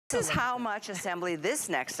This is how much assembly this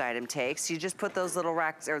next item takes. You just put those little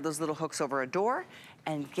racks or those little hooks over a door,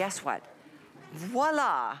 and guess what?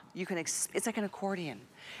 Voila! You can, it's like an accordion.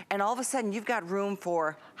 And all of a sudden, you've got room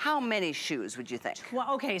for how many shoes, would you think?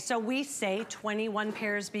 Well, okay, so we say 21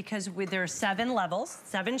 pairs because there are 7 levels,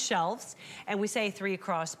 7 shelves, and we say 3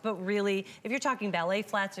 across. But really, if you're talking ballet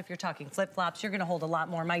flats, if you're talking flip-flops, you're gonna hold a lot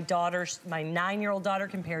more. My 9-year-old daughter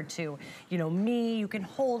compared to, you know, me, you can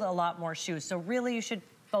hold a lot more shoes. So really, you should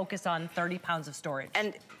focus on 30 pounds of storage.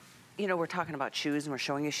 And you know, we're talking about shoes and we're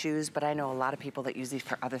showing you shoes, but I know a lot of people that use these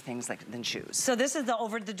for other things than shoes. So this is the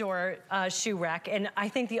over-the-door shoe rack, and I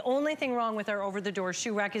think the only thing wrong with our over-the-door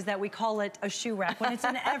shoe rack is that we call it a shoe rack when it's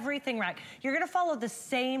an everything rack. You're gonna follow the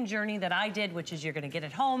same journey that I did, which is you're gonna get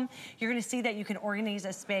it home. You're gonna see that you can organize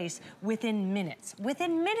a space within minutes.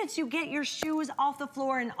 Within minutes, you get your shoes off the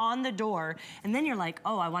floor and on the door, and then you're like,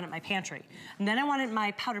 oh, I want it in my pantry. And then I want it in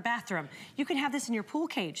my powder bathroom. You can have this in your pool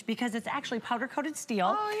cage because it's actually powder-coated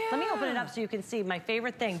steel. Oh, yeah. Let me open it up so you can see my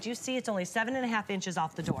favorite thing. Do you see it's only 7.5 inches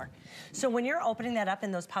off the door? So when you're opening that up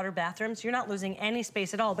in those powder bathrooms, you're not losing any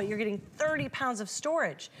space at all, but you're getting 30 pounds of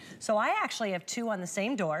storage. So I actually have 2 on the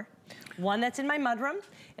same door, one that's in my mudroom,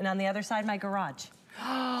 and on the other side, my garage.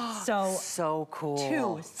 So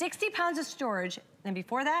cool. 60 pounds of storage, and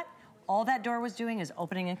before that, all that door was doing is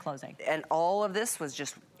opening and closing. And all of this was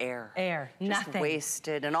just air. Air, nothing. Just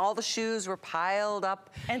wasted, and all the shoes were piled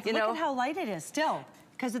up. And look at how light it is still.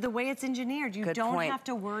 Because of the way it's engineered, you don't have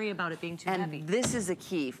to worry about it being too heavy. And this is a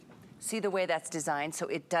key. See the way that's designed? So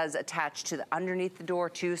it does attach to underneath the door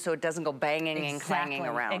too, so it doesn't go banging and clanging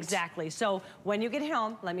around. Exactly. So when you get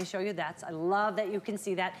home, let me show you that. I love that you can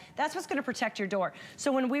see that. That's what's gonna protect your door.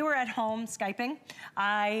 So when we were at home Skyping,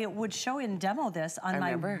 I would show and demo this on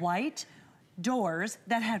my white doors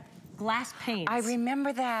that had glass panes. I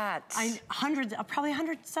remember that. Probably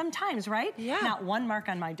 100 sometimes, right? Yeah. Not one mark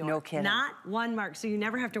on my door. No kidding. Not one mark, so you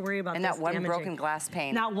never have to worry about this And not one damaging. broken glass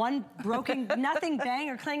pane. Not one broken, nothing bang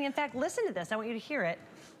or clang. In fact, listen to this. I want you to hear it.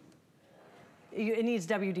 It needs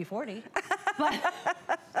WD-40, but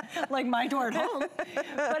like my door at home.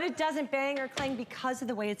 But it doesn't bang or clang because of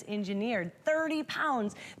the way it's engineered. 30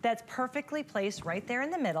 pounds, that's perfectly placed right there in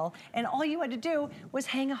the middle, and all you had to do was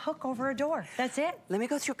hang a hook over a door. That's it. Let me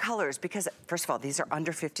go through colors, because first of all, these are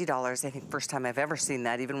under $50. I think first time I've ever seen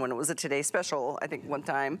that, even when it was a Today Special, I think one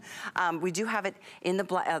time. We do have it in the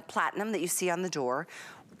platinum that you see on the door.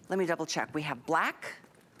 Let me double check. We have black.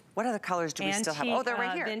 What other colors do we still have? Oh, they're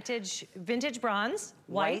right here. Vintage bronze,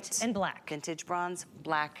 white, and black. Vintage bronze,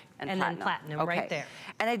 black, and platinum. And then platinum right there.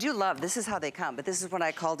 And I do love, this is how they come, but this is when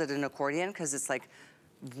I called it an accordion, because it's like,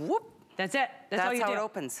 whoop. That's it. That's all you do. That's how it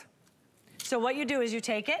opens. So what you do is you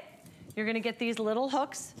take it, you're gonna get these little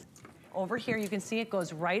hooks over here. You can see it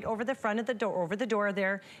goes right over the front of the door, over the door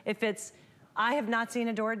there. If it's, I have not seen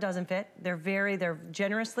a door it doesn't fit. They're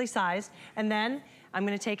generously sized. And then I'm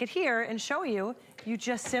gonna take it here and show you, you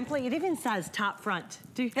just simply, it even says top front.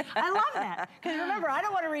 I love that, because remember, I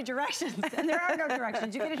don't wanna read directions, and there are no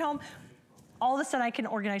directions. You get it home, all of a sudden I can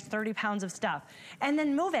organize 30 pounds of stuff. And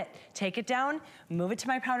then move it, take it down, move it to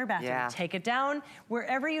my powder bathroom, take it down,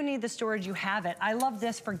 wherever you need the storage, you have it. I love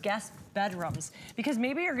this for guest bedrooms, because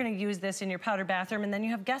maybe you're gonna use this in your powder bathroom and then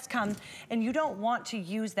you have guests come and you don't want to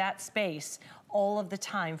use that space all of the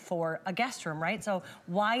time for a guest room, right? So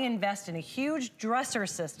why invest in a huge dresser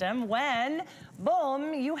system when,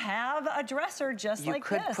 boom, you have a dresser just like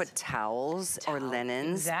this. You could put towels or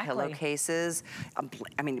linens, pillowcases,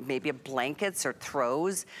 I mean, maybe blankets or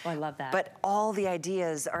throws. Oh, I love that. But all the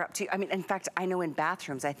ideas are up to you. I mean, in fact, I know in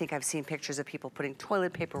bathrooms, I think I've seen pictures of people putting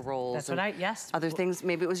toilet paper rolls. That's other things,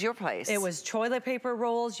 maybe it was your place. It was toilet paper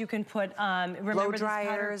rolls. You can put, blow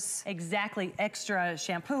dryers. Exactly, extra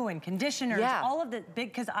shampoo and conditioners. All of the big,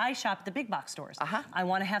 because I shop at the big box stores. I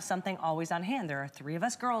want to have something always on hand. There are 3 of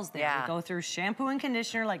us girls there. We go through shampoo and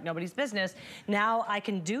conditioner like nobody's business. Now I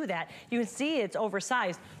can do that. You can see it's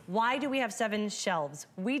oversized. Why do we have 7 shelves?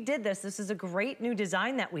 We did this. This is a great new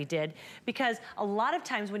design that we did, because a lot of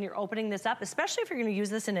times when you're opening this up, especially if you're going to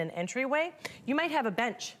use this in an entryway, you might have a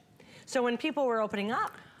bench. So when people were opening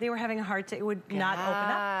up, they were having a hard time, it would not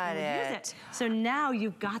open up, use it. So now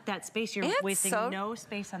you've got that space, you're wasting no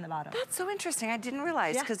space on the bottom. That's so interesting, I didn't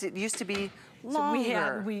realize, because it used to be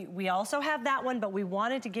longer. So we also have that one, but we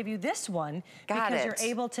wanted to give you this one because you're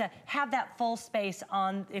able to have that full space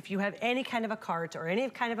on, if you have any kind of a cart or any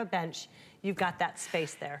kind of a bench, you've got that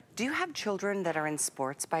space there. Do you have children that are in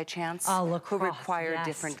sports by chance? Oh, look, who require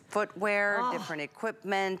different footwear, different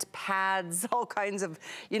equipment, pads, all kinds of,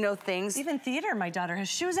 you know, things. Even theater, my daughter has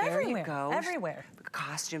shoes everywhere. There you go. Everywhere.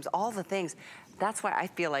 Costumes, all the things. that's why I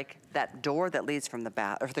feel like that door that leads from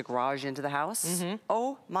the or the garage into the house,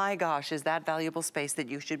 oh my gosh, is that valuable space that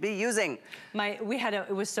you should be using.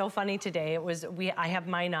 It was so funny today. I have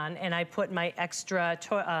mine on, and I put my extra,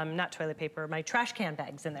 not toilet paper, my trash can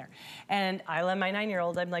bags in there. And I let my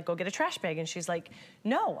 9-year-old, I'm like, go get a trash bag. And she's like,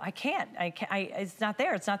 no, I can't. It's not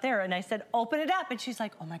there, it's not there. And I said, open it up. And she's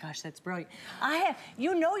like, oh my gosh, that's brilliant.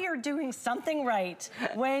 You know you're doing something right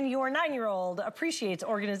when your 9-year-old appreciates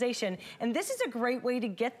organization. And this is a great way to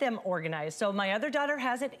get them organized. So my other daughter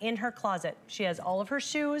has it in her closet. She has all of her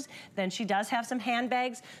shoes, then she does have some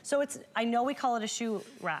handbags. So I know we call it a shoe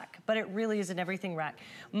rack, but it really is an everything rack.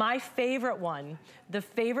 My favorite one, the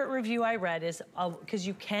favorite review I read is, because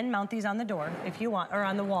you can mount these on the door if you want, or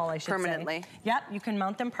on the wall, I should say. Permanently. Yep, you can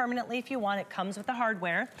mount them permanently if you want. It comes with the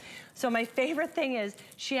hardware. So my favorite thing is,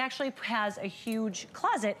 she actually has a huge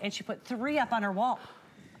closet and she put 3 up on her wall.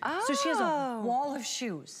 Oh. So she has a wall of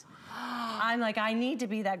shoes. I'm like, I need to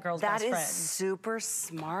be that girl's best friend. That is super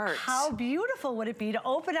smart. How beautiful would it be to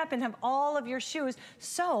open up and have all of your shoes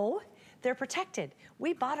so they're protected.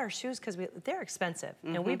 We bought our shoes because they're expensive,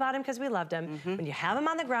 and we bought them because we loved them. When you have them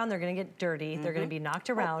on the ground, they're gonna get dirty, they're gonna be knocked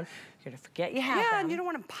around, you're gonna forget you have them. Yeah, and you don't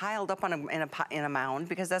want them piled up on in a mound,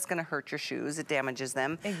 because that's gonna hurt your shoes, it damages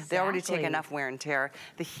them. Exactly. They already take enough wear and tear.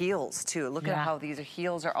 The heels too, look at how these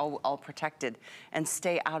heels are all protected and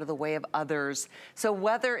stay out of the way of others. So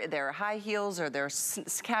whether they're high heels or they're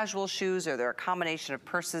casual shoes or they're a combination of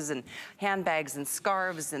purses and handbags and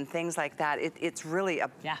scarves and things like that, it's really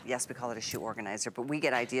yes, we call it a shoe organizer, but we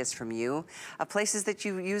get ideas from you of places that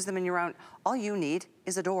you use them in your own. All you need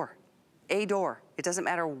is a door. A door. It doesn't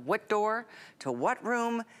matter what door to what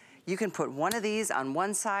room. You can put one of these on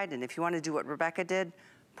one side, and if you want to do what Rebecca did,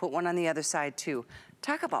 put one on the other side too.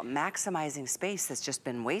 Talk about maximizing space that's just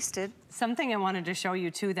been wasted. Something I wanted to show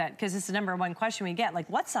you too, that because it's the #1 question we get, like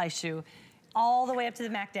what size shoe? All the way up to the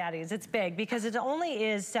Mac Daddies. It's big because it only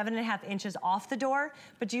is 7.5 inches off the door,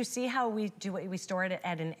 but do you see how we store it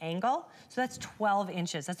at an angle? So that's 12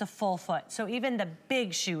 inches, that's a full foot. So even the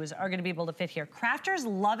big shoes are gonna be able to fit here. Crafters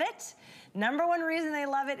love it. #1 reason they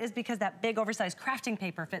love it is because that big oversized crafting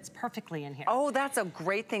paper fits perfectly in here. Oh, that's a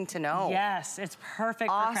great thing to know. Yes, it's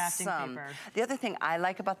perfect for crafting paper. The other thing I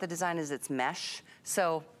like about the design is it's mesh.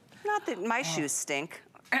 So, not that my shoes stink.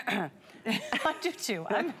 I do too.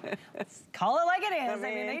 Let's call it like it is. I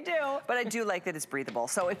mean, they do. But I do like that it's breathable.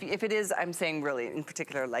 So if it is, I'm saying really in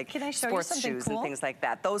particular like sports shoes and things like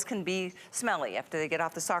that, those can be smelly after they get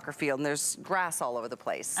off the soccer field and there's grass all over the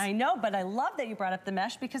place. I know, but I love that you brought up the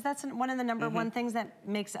mesh because that's one of the #1 things that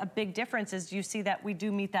makes a big difference is you see that we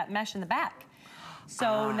do meet that mesh in the back.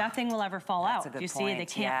 So nothing will ever fall out. You see, they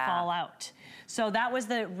can't fall out. So that was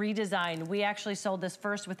the redesign. We actually sold this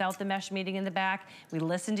first without the mesh meeting in the back. We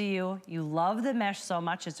listened to you. You love the mesh so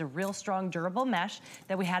much. It's a real strong, durable mesh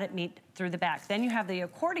that we had it meet through the back. Then you have the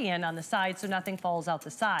accordion on the side so nothing falls out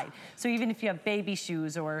the side. So even if you have baby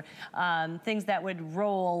shoes or things that would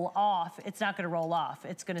roll off, it's not gonna roll off.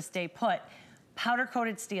 It's gonna stay put.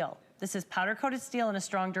 Powder-coated steel. This is powder-coated steel and a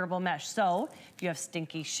strong, durable mesh. So if you have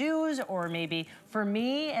stinky shoes, or maybe for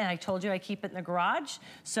me, and I told you I keep it in the garage,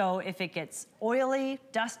 so if it gets oily,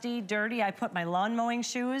 dusty, dirty, I put my lawn mowing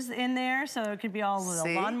shoes in there, so it could be all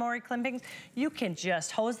the lawn mowing clippings. You can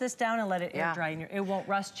just hose this down and let it air dry, and it won't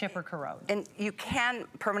rust, chip, or corrode. And you can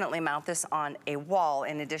permanently mount this on a wall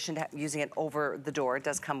in addition to using it over the door. It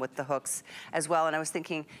does come with the hooks as well. And I was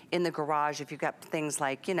thinking in the garage, if you've got things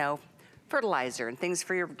like, you know, fertilizer and things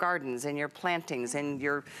for your gardens and your plantings and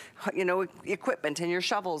your, you know, equipment and your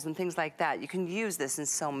shovels and things like that. You can use this in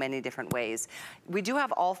so many different ways. We do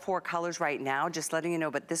have all 4 colors right now, just letting you know,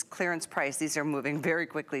 but this clearance price, these are moving very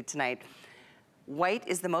quickly tonight. White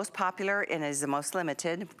is the most popular and is the most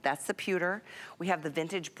limited. That's the pewter. We have the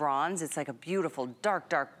vintage bronze. It's like a beautiful dark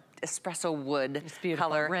espresso wood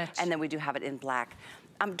color. Rich. And then we do have it in black.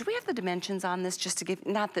 Do we have the dimensions on this just to give,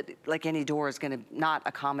 not that like any door is gonna not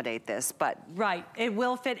accommodate this, but. Right, it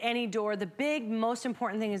will fit any door. The big, most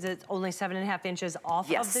important thing is it's only 7.5 inches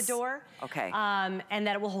off of the door. Okay. And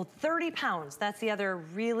that it will hold 30 pounds. That's the other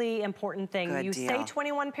really important thing. Good you deal. say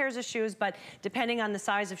 21 pairs of shoes, but depending on the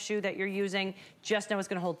size of shoe that you're using, just know it's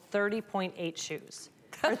gonna hold 30.8 shoes.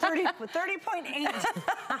 Or 30.8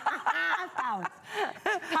 pounds.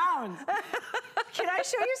 Pounds. Can I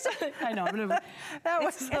show you something? I know.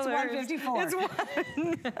 It's 154. It's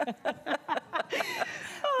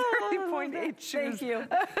 30.8 4.8 shoes. Thank you.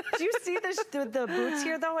 Do you see the boots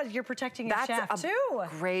here, though? You're protecting your shaft, too.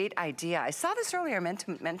 That's a great idea. I saw this earlier. I meant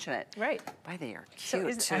to mention it. Right. Boy, they are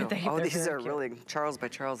cute, too. These are really Charles by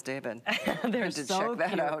Charles David. They're so check that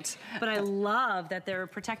cute. out. But I love that they're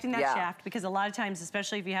protecting that shaft, because a lot of times,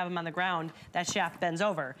 especially if you have them on the ground, that shaft bends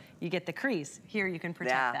over. You get the crease. Here, you can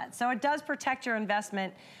protect that. So it does protect your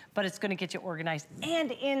investment, but it's gonna get you organized.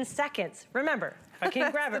 And in seconds, remember, if I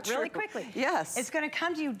can grab it really quickly. Yes. It's gonna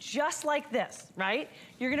come to you just like this, right?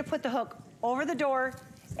 You're gonna put the hook over the door,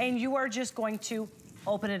 and you are just going to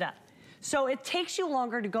open it up. So it takes you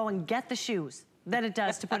longer to go and get the shoes than it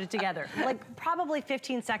does to put it together. Like probably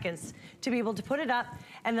 15 seconds to be able to put it up,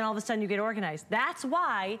 and then all of a sudden you get organized. That's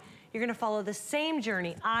why you're gonna follow the same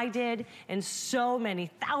journey I did, and so many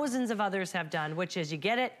thousands of others have done, which is you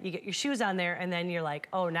get your shoes on there, and then you're like,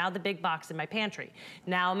 oh, now the big box in my pantry,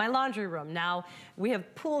 now my laundry room, now we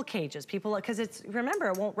have pool cages. People, because it's, remember,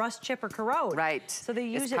 it won't rust, chip, or corrode. Right. So they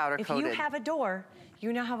use it. If you have a door,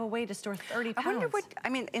 you now have a way to store 30 pounds. I wonder what, I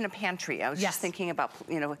mean, in a pantry, I was just thinking about,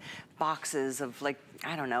 you know, boxes of like,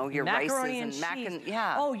 I don't know, your macaroni rices and cheese.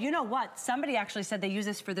 Oh, you know what? Somebody actually said they use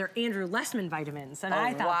this for their Andrew Lessman vitamins, and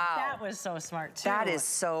I thought that was so smart too. That is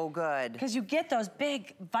so good. Because you get those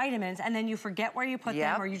big vitamins, and then you forget where you put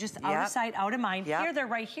them, or you just out of sight, out of mind. Here, they're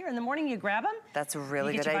right here. In the morning, you grab them. That's a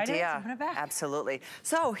really good idea. Open it back. Absolutely.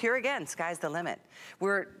 So here again, sky's the limit.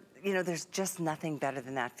 You know, there's just nothing better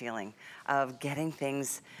than that feeling of getting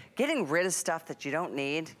rid of stuff that you don't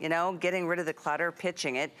need, you know, getting rid of the clutter,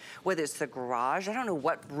 pitching it, whether it's the garage. I don't know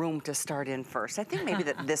what room to start in first. I think maybe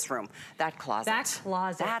this room, that closet.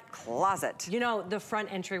 That closet. You know, the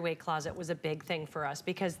front entryway closet was a big thing for us,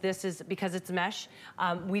 because because it's mesh.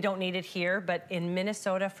 We don't need it here, but in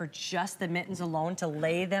Minnesota, for just the mittens alone, to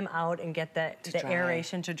lay them out and get the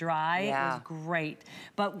aeration to dry, it was great.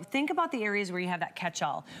 But think about the areas where you have that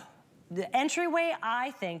catch-all. The entryway,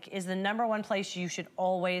 I think, is the #1 place you should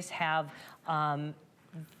always have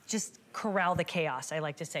just corral the chaos, I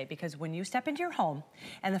like to say, because when you step into your home,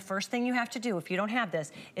 and the first thing you have to do, if you don't have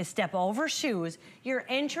this, is step over shoes, you're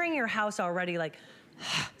entering your house already like,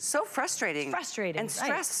 so frustrating. And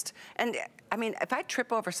stressed. And I mean, if I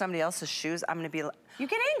trip over somebody else's shoes, I'm gonna be like, you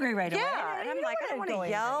get angry right away. Yeah, and I'm like, I don't wanna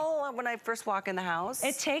yell when I first walk in the house.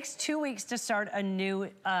 It takes 2 weeks to start a new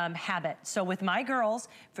habit. So with my girls,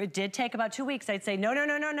 if it did take about 2 weeks, I'd say, no, no,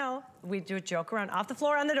 no, no, no. We do a joke around, off the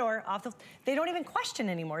floor, on the door, they don't even question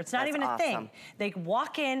anymore. It's not even a thing. They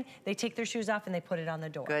walk in, they take their shoes off, and they put it on the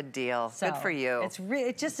door. Good deal, good for you.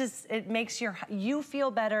 It just is, it makes you feel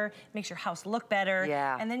better, makes your house look better.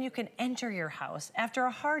 Yeah. And then you can enter your house after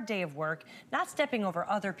a hard day of work, not stepping over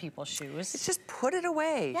other people's shoes. It's just put it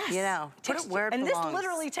away, you know, put it where it belongs. And this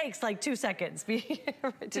literally takes like 2 seconds to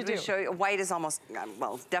Did we show you? White is almost,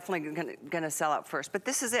 well, definitely gonna sell out first, but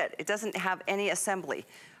this is it. It doesn't have any assembly.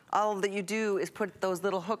 All that you do is put those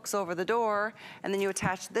little hooks over the door, and then you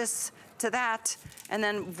attach this to that, and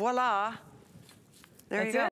then voila, there you go.